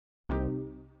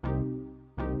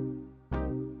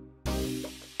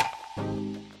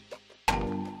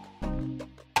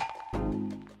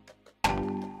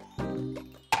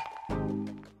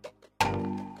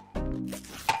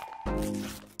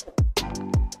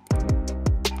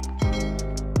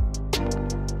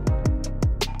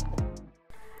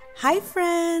Hi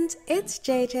friends, it's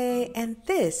JJ and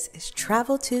this is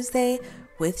Travel Tuesday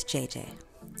with JJ.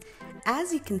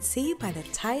 As you can see by the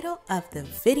title of the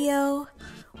video,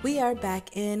 we are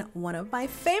back in one of my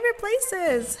favorite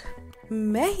places,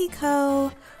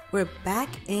 Mexico. We're back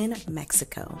in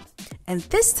Mexico and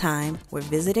this time we're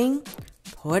visiting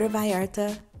Puerto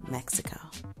Vallarta, Mexico.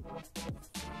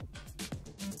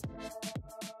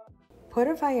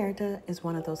 Puerto Vallarta is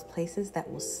one of those places that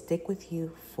will stick with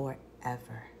you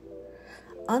forever.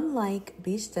 Unlike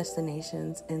beach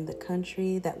destinations in the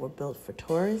country that were built for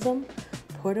tourism,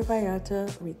 Puerto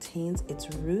Vallarta retains its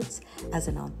roots as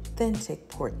an authentic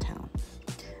port town,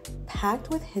 packed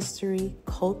with history,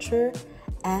 culture,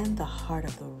 and the heart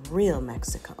of the real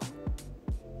Mexico.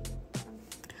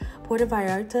 Puerto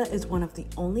Vallarta is one of the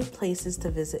only places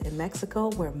to visit in Mexico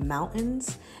where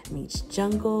mountains meets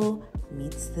jungle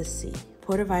meets the sea.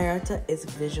 Puerto Vallarta is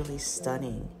visually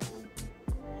stunning.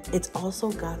 It's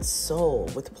also got soul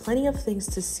with plenty of things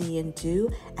to see and do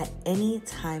at any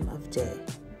time of day.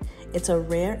 It's a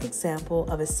rare example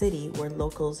of a city where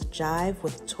locals jive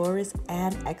with tourists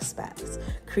and expats,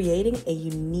 creating a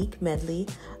unique medley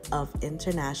of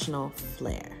international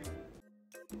flair.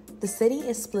 The city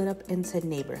is split up into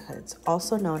neighborhoods,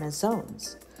 also known as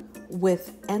zones,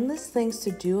 with endless things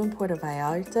to do in Puerto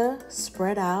Vallarta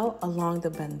spread out along the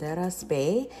Banderas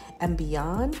Bay and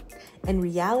beyond. In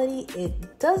reality,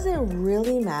 it doesn't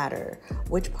really matter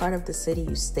which part of the city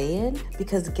you stay in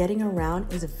because getting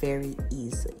around is very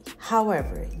easy.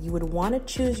 However, you would want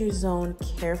to choose your zone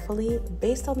carefully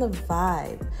based on the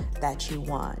vibe that you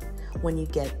want when you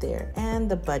get there and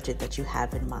the budget that you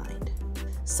have in mind.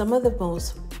 Some of the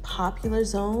most popular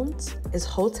zones is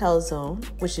Hotel Zone,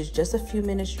 which is just a few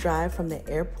minutes drive from the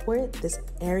airport. This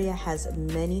area has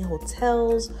many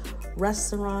hotels,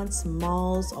 restaurants,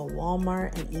 malls, a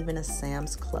Walmart, and even a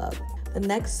Sam's Club. The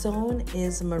next zone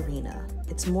is Marina.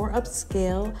 It's more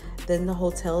upscale than the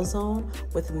Hotel Zone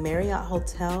with Marriott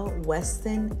Hotel,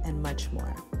 Westin, and much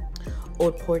more.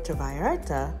 Old Puerto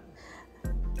Vallarta,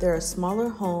 there are smaller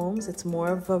homes. It's more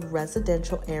of a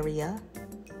residential area.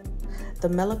 The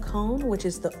Malecón, which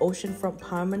is the oceanfront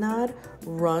promenade,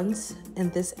 runs in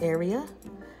this area.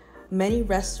 Many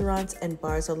restaurants and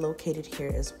bars are located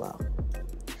here as well.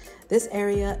 This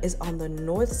area is on the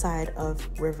north side of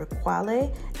River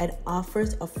Quale and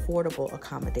offers affordable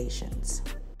accommodations.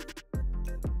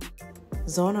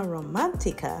 Zona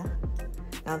Romantica.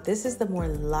 Now this is the more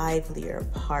livelier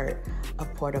part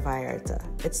of Puerto Vallarta.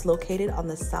 It's located on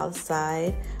the south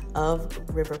side of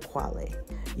River Quale.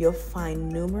 You'll find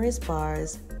numerous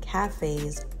bars,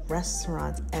 cafes,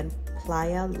 restaurants, and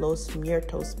Playa Los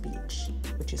Muertos Beach,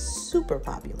 which is super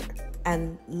popular.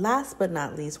 And last but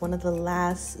not least, one of the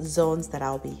last zones that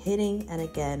I'll be hitting, and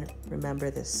again, remember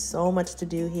there's so much to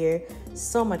do here,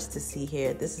 so much to see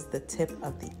here. This is the tip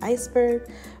of the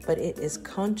iceberg, but it is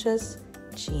Conchas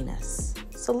Chinas.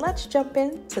 So let's jump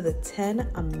into the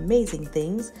 10 amazing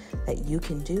things that you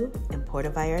can do in Puerto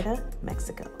Vallarta,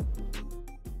 Mexico.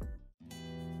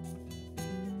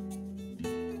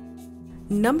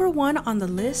 Number 1 on the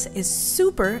list is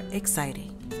super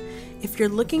exciting. If you're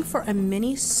looking for a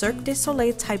mini Cirque du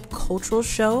Soleil type cultural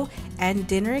show and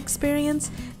dinner experience,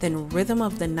 then Rhythm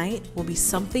of the Night will be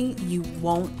something you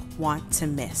won't want to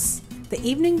miss. The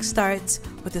evening starts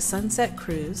with a sunset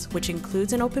cruise, which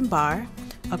includes an open bar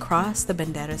across the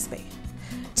Banderas Bay,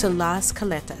 to Las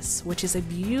Caletas, which is a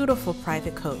beautiful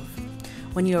private cove.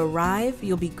 When you arrive,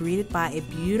 you'll be greeted by a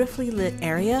beautifully lit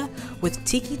area with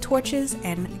tiki torches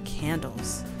and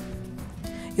candles.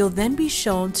 You'll then be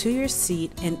shown to your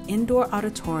seat in an indoor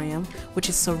auditorium, which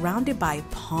is surrounded by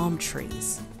palm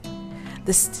trees.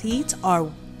 The seats are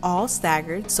all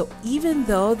staggered, so even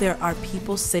though there are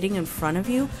people sitting in front of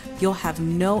you, you'll have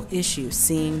no issue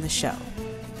seeing the show.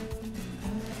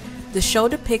 The show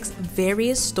depicts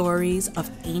various stories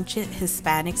of ancient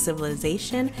Hispanic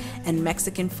civilization and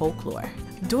Mexican folklore.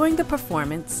 During the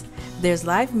performance, there's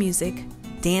live music,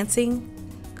 dancing,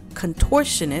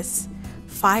 contortionists,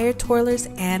 fire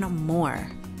twirlers, and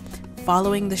more.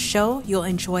 Following the show, you'll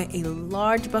enjoy a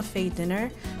large buffet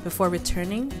dinner before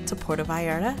returning to Puerto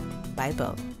Vallarta by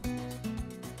boat.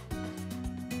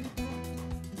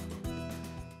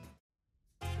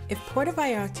 If Puerto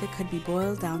Vallarta could be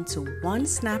boiled down to one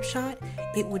snapshot,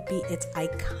 it would be its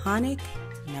iconic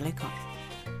Malecón.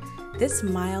 This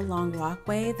mile-long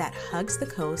walkway that hugs the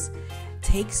coast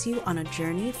takes you on a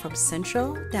journey from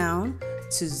Centro down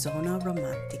to Zona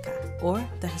Romantica, or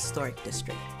the historic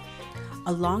district.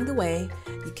 Along the way,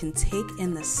 you can take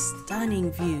in the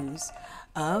stunning views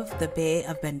of the Bay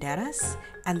of Banderas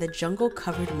and the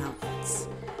jungle-covered mountains.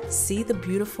 See the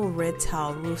beautiful red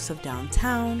tile roofs of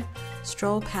downtown,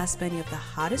 stroll past many of the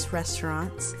hottest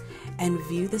restaurants, and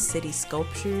view the city's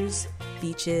sculptures,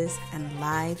 beaches, and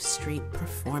live street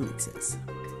performances.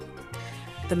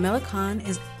 The Malecon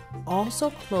is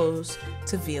also close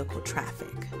to vehicle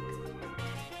traffic.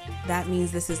 That means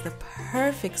this is the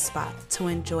perfect spot to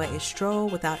enjoy a stroll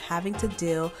without having to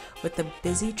deal with the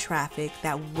busy traffic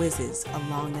that whizzes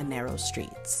along the narrow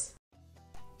streets.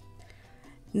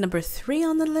 Number 3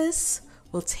 on the list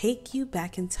will take you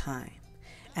back in time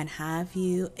and have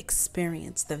you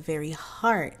experience the very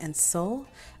heart and soul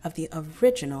of the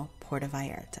original Puerto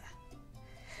Vallarta.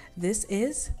 This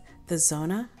is the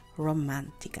Zona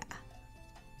Romantica,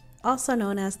 also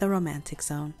known as the Romantic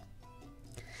Zone.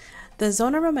 The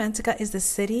Zona Romantica is the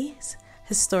city's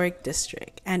historic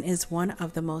district and is one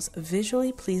of the most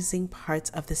visually pleasing parts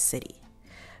of the city.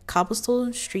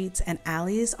 Cobblestone streets and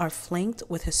alleys are flanked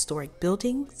with historic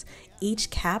buildings, each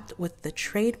capped with the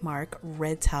trademark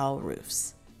red tile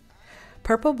roofs.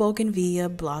 Purple bougainvillea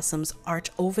blossoms arch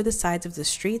over the sides of the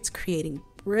streets, creating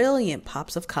brilliant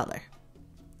pops of color.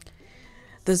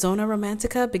 The Zona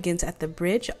Romantica begins at the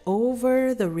bridge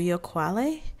over the Rio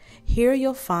Quale. Here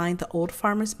you'll find the Old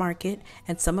Farmers Market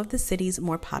and some of the city's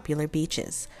more popular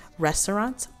beaches,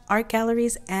 restaurants, art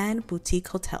galleries, and boutique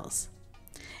hotels.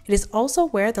 It is also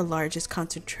where the largest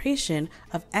concentration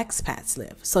of expats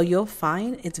live, so you'll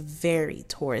find it's very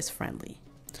tourist friendly.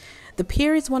 The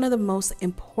pier is one of the most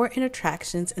important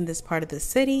attractions in this part of the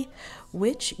city,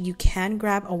 which you can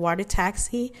grab a water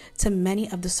taxi to many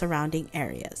of the surrounding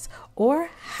areas or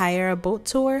hire a boat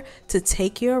tour to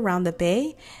take you around the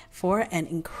bay for an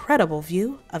incredible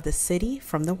view of the city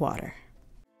from the water.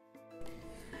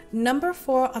 Number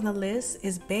 4 on the list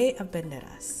is Bay of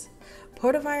Banderas.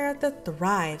 Puerto Vallarta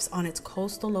thrives on its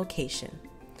coastal location.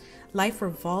 Life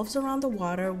revolves around the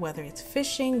water, whether it's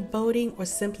fishing, boating, or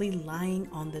simply lying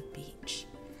on the beach.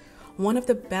 One of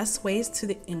the best ways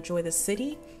to enjoy the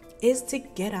city is to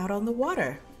get out on the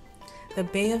water. The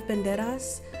Bay of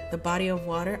Banderas, the body of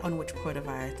water on which Puerto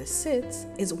Vallarta sits,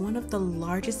 is one of the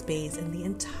largest bays in the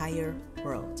entire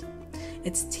world.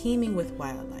 It's teeming with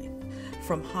wildlife,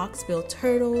 from hawksbill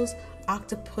turtles,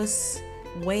 octopus,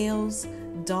 whales,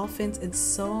 dolphins, and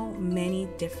so many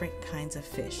different kinds of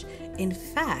fish. In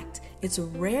fact, it's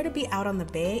rare to be out on the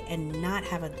bay and not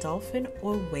have a dolphin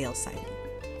or whale sighting.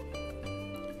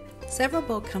 Several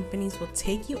boat companies will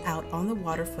take you out on the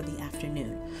water for the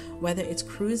afternoon, whether it's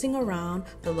cruising around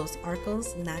the Los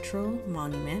Arcos Natural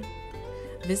Monument,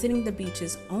 visiting the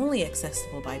beaches only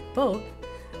accessible by boat,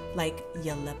 like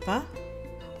Yalepa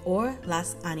or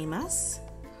Las Animas,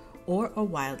 or a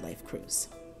wildlife cruise.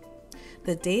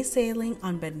 The day sailing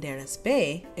on Banderas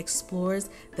Bay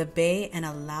explores the bay and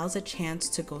allows a chance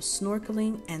to go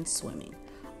snorkeling and swimming.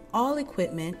 All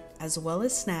equipment, as well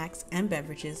as snacks and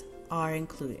beverages, are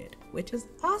included, which is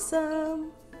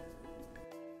awesome.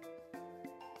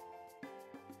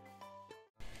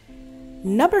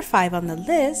 Number 5 on the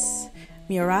list,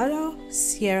 Mirador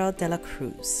Cerro de la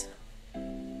Cruz.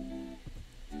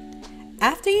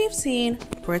 After you've seen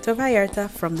Puerto Vallarta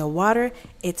from the water,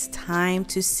 it's time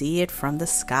to see it from the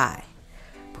sky.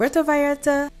 Puerto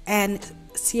Vallarta and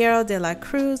Cerro de la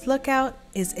Cruz Lookout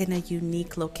is in a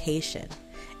unique location.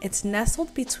 It's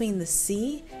nestled between the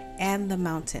sea and the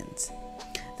mountains.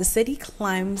 The city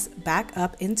climbs back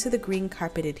up into the green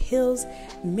carpeted hills,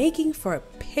 making for a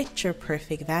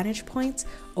picture-perfect vantage point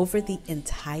over the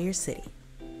entire city.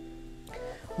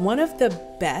 One of the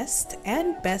best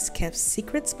and best kept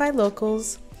secrets by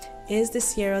locals is the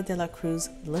Cerro de la Cruz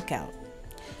Lookout.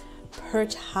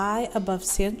 Perched high above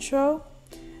Centro,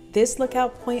 this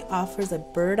lookout point offers a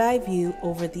bird-eye view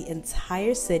over the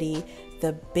entire city,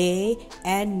 the bay,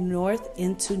 and north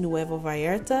into Nuevo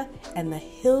Vallarta and the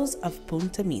hills of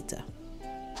Punta Mita.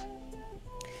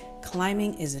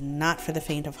 Climbing is not for the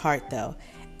faint of heart though,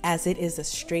 as it is a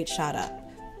straight shot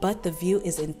up, but the view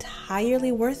is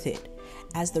entirely worth it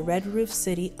as the red roof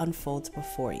city unfolds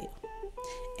before you.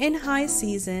 In high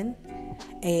season,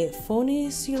 a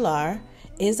funicular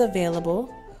is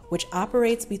available, which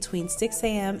operates between 6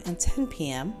 a.m. and 10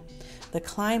 p.m. The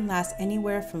climb lasts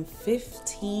anywhere from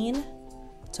 15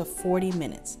 to 40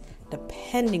 minutes,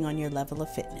 depending on your level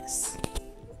of fitness.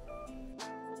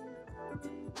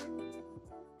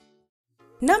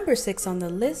 Number 6 on the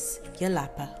list,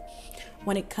 Yalapa.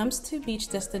 When it comes to beach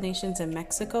destinations in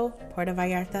Mexico, Puerto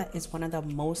Vallarta is one of the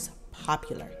most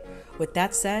popular. With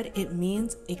that said, it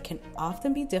means it can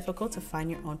often be difficult to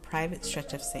find your own private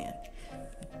stretch of sand.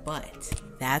 But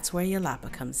that's where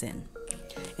Yalapa comes in.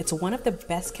 It's one of the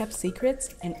best kept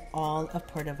secrets in all of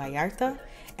Puerto Vallarta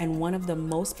and one of the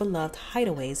most beloved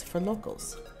hideaways for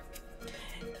locals.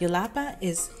 Yulapa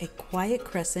is a quiet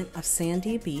crescent of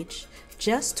sandy beach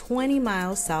just 20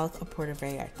 miles south of Puerto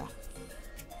Vallarta.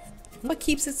 What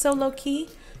keeps it so low-key?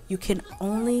 You can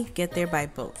only get there by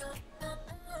boat.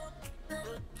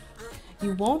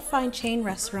 You won't find chain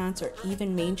restaurants or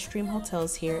even mainstream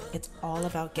hotels here. It's all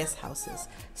about guest houses,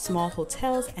 small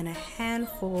hotels, and a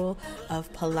handful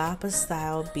of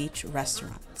palapa-style beach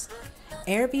restaurants.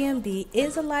 Airbnb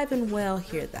is alive and well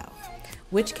here though,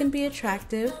 which can be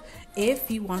attractive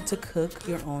if you want to cook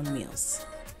your own meals.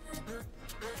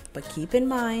 But keep in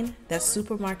mind that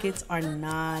supermarkets are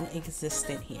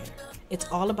non-existent here. It's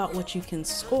all about what you can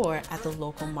score at the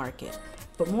local market.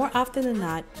 But more often than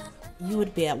not, you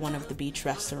would be at one of the beach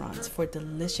restaurants for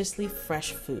deliciously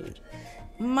fresh food,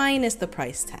 minus the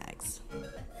price tags.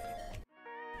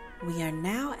 We are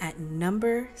now at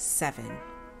number 7.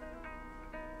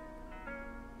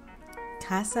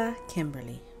 Casa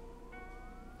Kimberly.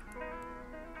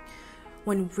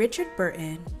 When Richard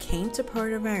Burton came to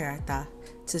Puerto Vallarta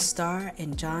to star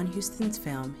in John Huston's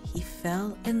film, he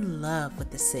fell in love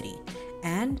with the city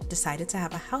and decided to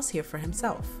have a house here for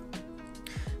himself.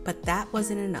 But that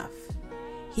wasn't enough.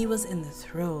 He was in the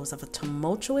throes of a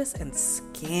tumultuous and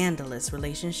scandalous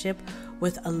relationship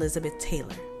with Elizabeth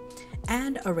Taylor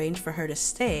and arranged for her to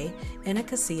stay in a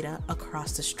casita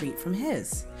across the street from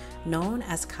his, known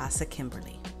as Casa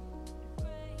Kimberly.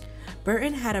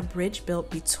 Burton had a bridge built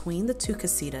between the two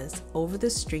casitas over the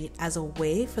street as a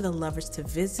way for the lovers to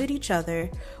visit each other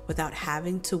without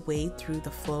having to wade through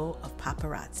the flow of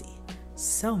paparazzi.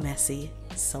 So messy,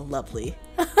 so lovely.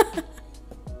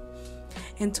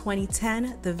 In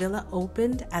 2010, the villa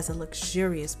opened as a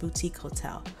luxurious boutique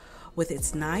hotel with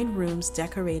its 9 rooms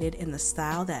decorated in the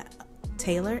style that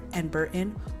Taylor and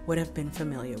Burton would have been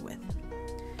familiar with.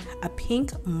 A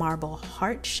pink marble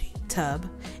heart-shaped tub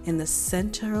in the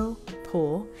central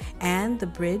pool and the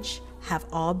bridge have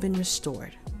all been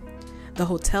restored. The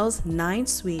hotel's 9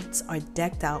 suites are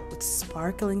decked out with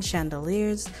sparkling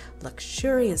chandeliers,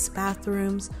 luxurious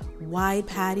bathrooms, wide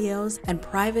patios, and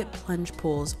private plunge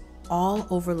pools, all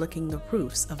overlooking the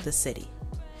roofs of the city.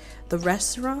 The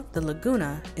restaurant, the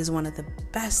Laguna, is one of the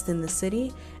best in the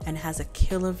city and has a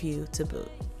killer view to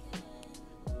boot.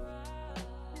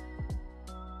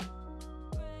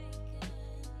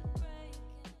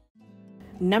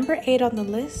 Number 8 on the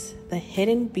list, the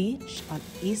hidden beach on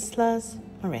Islas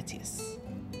Mauritius.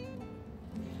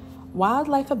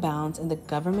 Wildlife abounds in the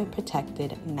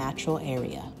government-protected natural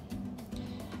area.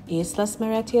 Islas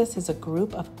Mauritius is a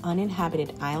group of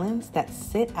uninhabited islands that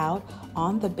sit out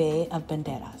on the Bay of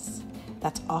Banderas,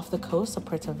 that's off the coast of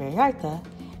Puerto Vallarta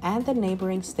and the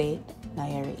neighboring state,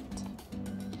 Nayarit.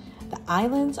 The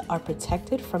islands are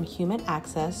protected from human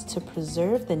access to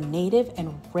preserve the native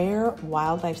and rare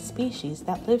wildlife species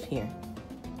that live here.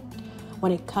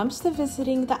 When it comes to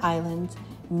visiting the islands,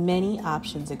 many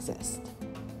options exist.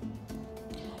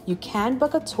 You can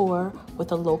book a tour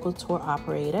with a local tour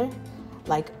operator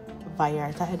like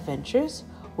Vallarta Adventures,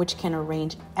 which can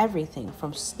arrange everything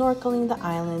from snorkeling the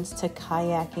islands to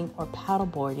kayaking or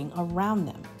paddleboarding around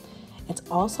them. It's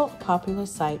also a popular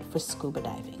site for scuba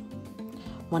diving.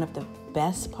 One of the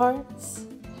best parts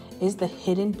is the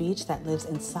hidden beach that lives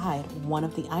inside one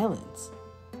of the islands.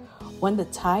 When the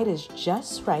tide is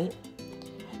just right,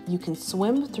 you can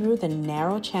swim through the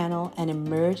narrow channel and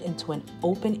emerge into an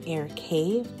open-air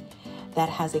cave that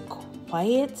has a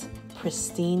quiet,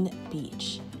 pristine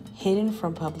beach hidden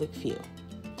from public view.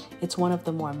 It's one of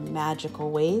the more magical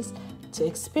ways to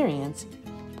experience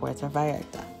Puerto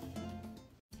Vallarta.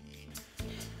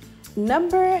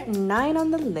 Number 9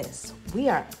 on the list. We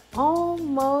are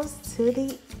almost to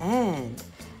the end.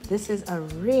 This is a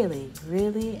really,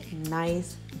 really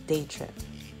nice day trip.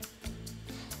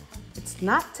 It's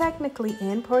not technically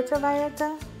in Puerto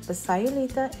Vallarta, but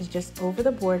Sayulita is just over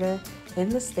the border in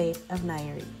the state of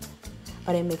Nayarit.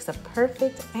 But it makes a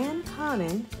perfect and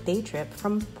common day trip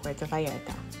from Puerto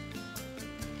Vallarta.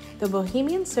 The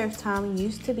Bohemian surf town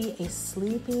used to be a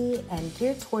sleepy and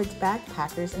geared towards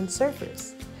backpackers and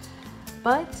surfers,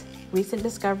 but recent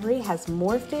discovery has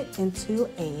morphed it into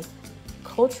a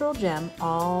cultural gem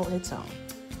all its own,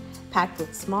 packed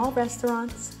with small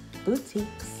restaurants,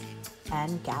 boutiques,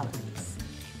 and galleries.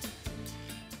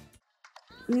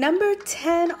 Number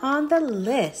 10 on the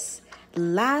list,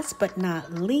 last but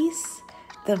not least,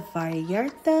 the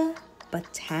Vallarta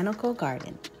Botanical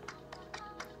Garden.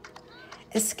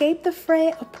 Escape the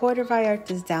fray of Puerto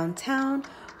Vallarta's downtown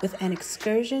with an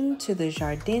excursion to the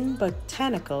Jardín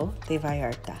Botánico de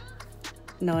Vallarta,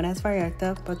 known as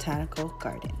Vallarta Botanical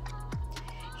Garden.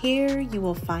 Here you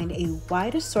will find a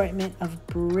wide assortment of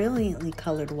brilliantly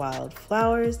colored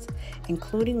wildflowers,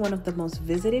 including one of the most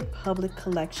visited public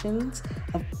collections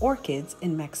of orchids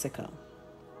in Mexico.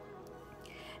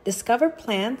 Discover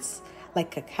plants like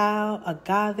cacao,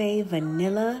 agave,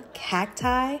 vanilla,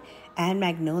 cacti, and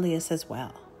magnolias as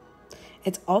well.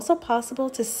 It's also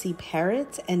possible to see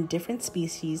parrots and different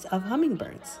species of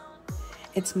hummingbirds.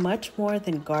 It's much more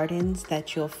than gardens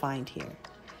that you'll find here.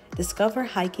 Discover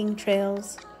hiking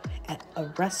trails, at a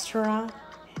restaurant,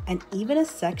 and even a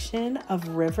section of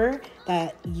river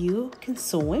that you can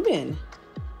swim in.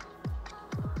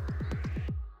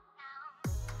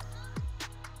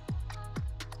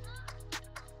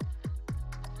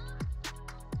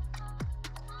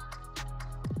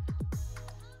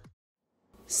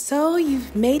 So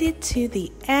you've made it to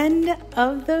the end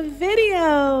of the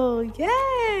video.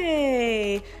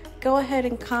 Yay! Go ahead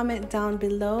and comment down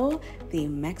below the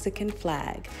Mexican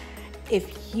flag.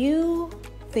 If you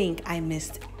think I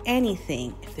missed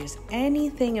anything, if there's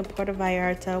anything in Puerto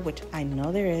Vallarta, which I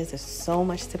know there's so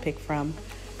much to pick from,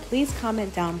 please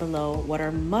comment down below what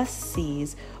are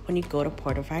must-sees when you go to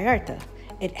Puerto Vallarta.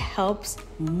 It helps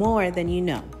more than you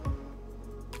know.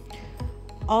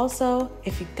 Also,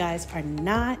 if you guys are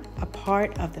not a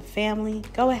part of the family,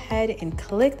 go ahead and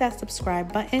click that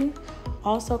subscribe button.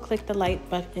 Also, click the like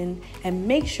button and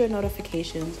make sure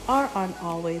notifications are on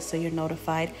always so you're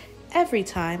notified every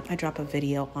time I drop a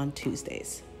video on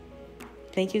Tuesdays.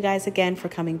 Thank you guys again for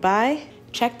coming by.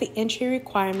 Check the entry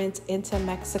requirements into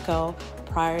Mexico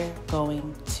prior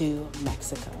going to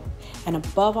Mexico. And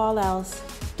above all else,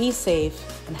 be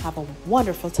safe and have a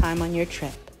wonderful time on your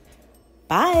trip.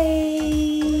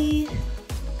 Bye.